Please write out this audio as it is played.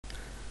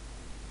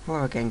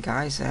Hello again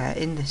guys,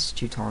 in this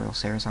tutorial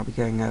series I'll be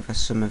going over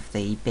some of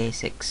the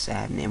basics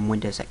in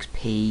Windows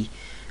XP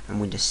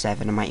and Windows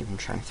 7. I might even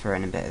try and throw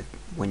in a bit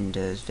of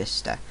Windows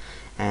Vista,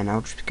 and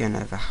I'll just be going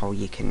over how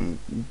you can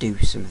do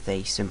some of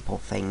the simple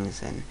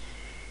things and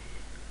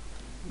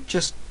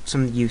just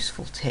some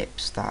useful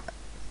tips that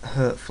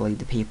hopefully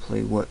the people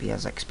who won't be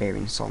as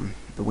experienced on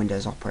the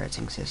Windows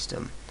operating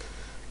system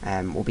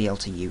will be able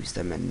to use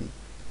them and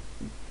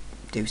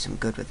do some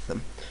good with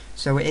them.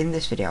 So in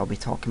this video I'll be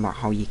talking about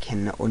how you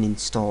can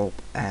uninstall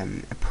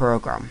a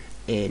program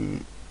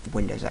in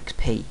Windows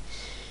XP.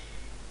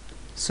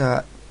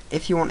 So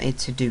if you wanted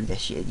to do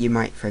this, you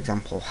might for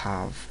example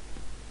have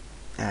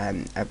a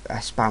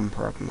spam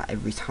program that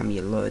every time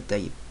you load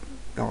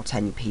or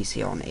turn your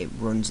PC on, it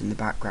runs in the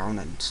background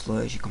and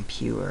slows your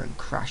computer and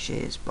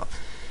crashes. But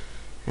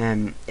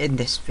in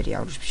this video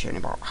I'll just be showing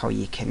about how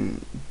you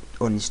can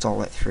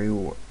uninstall it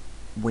through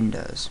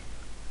Windows.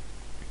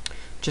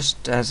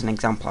 Just as an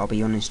example, I'll be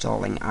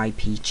uninstalling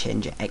IP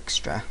Changer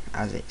Extra,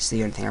 as it's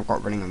the only thing I've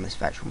got running on this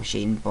virtual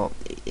machine, but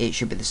it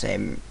should be the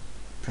same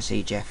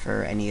procedure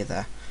for any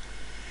other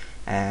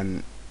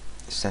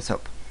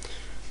setup.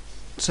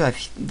 So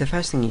the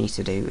first thing you need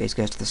to do is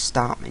go to the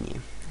Start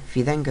menu. If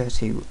you then go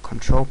to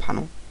Control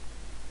Panel,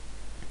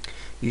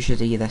 you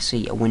should either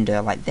see a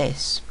window like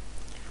this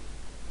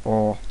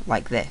or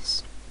like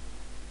this.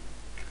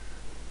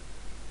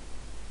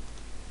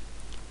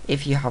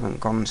 If you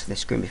haven't gone to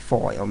this screen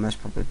before, it'll most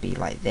probably be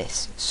like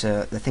this.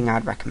 So the thing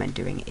I'd recommend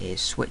doing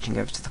is switching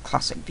over to the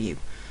classic view,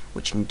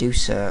 which you can do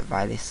so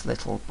via this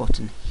little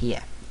button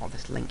here, or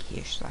this link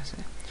here should I say.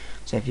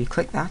 So if you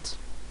click that,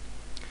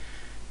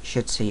 you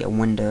should see a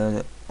window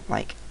that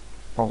like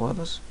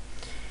follows.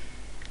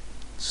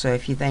 So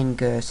if you then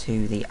go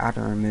to the Add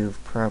and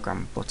Remove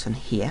Program button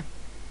here,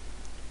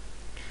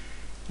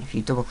 if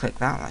you double click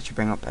that, that should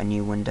bring up a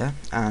new window,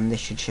 and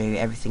this should show you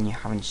everything you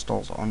have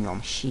installed on your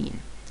machine.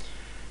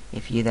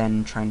 If you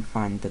then try and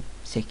find the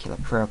particular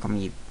program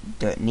you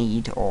don't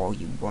need or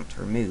you want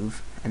to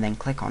remove and then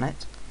click on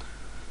it,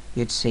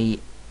 you'd see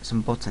some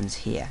buttons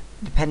here.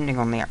 Depending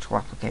on the actual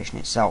application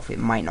itself, it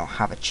might not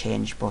have a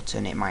change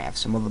button, it might have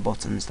some other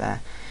buttons there,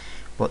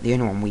 but the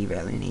only one we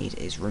really need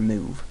is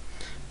remove.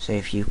 So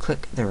if you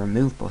click the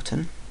remove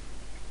button,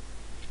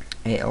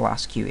 it'll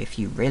ask you if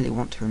you really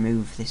want to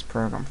remove this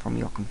program from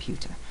your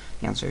computer.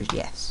 The answer is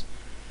yes.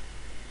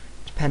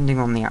 Depending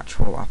on the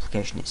actual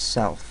application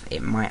itself,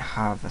 it might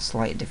have a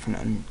slightly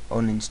different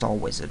uninstall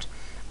wizard,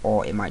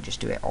 or it might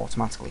just do it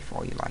automatically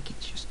for you like it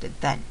just did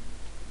then.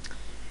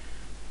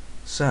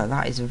 So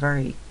that is a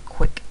very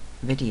quick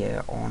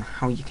video on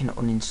how you can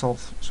uninstall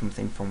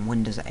something from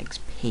Windows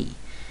XP.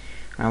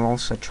 I'll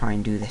also try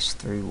and do this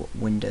through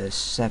Windows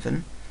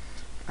 7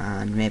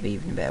 and maybe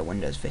even a bit of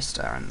Windows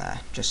Vista in there,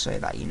 just so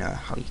that you know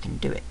how you can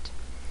do it.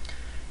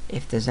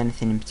 If there's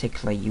anything in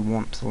particular you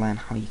want to learn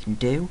how you can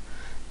do,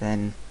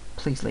 then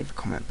please leave a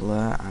comment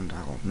below and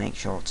I'll make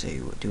sure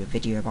to do a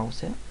video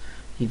about it.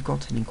 If you've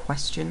got any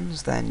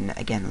questions, then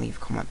again leave a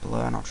comment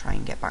below and I'll try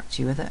and get back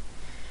to you with it.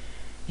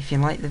 If you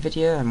like the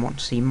video and want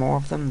to see more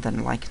of them,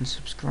 then like and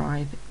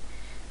subscribe,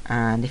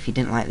 and if you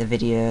didn't like the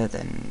video,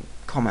 then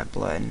comment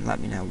below and let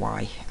me know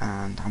why,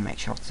 and I'll make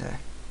sure to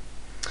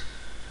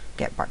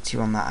get back to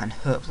you on that and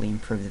hopefully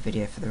improve the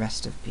video for the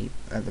rest of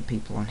the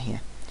people on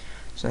here.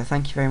 So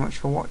thank you very much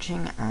for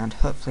watching, and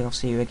hopefully I'll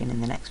see you again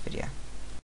in the next video.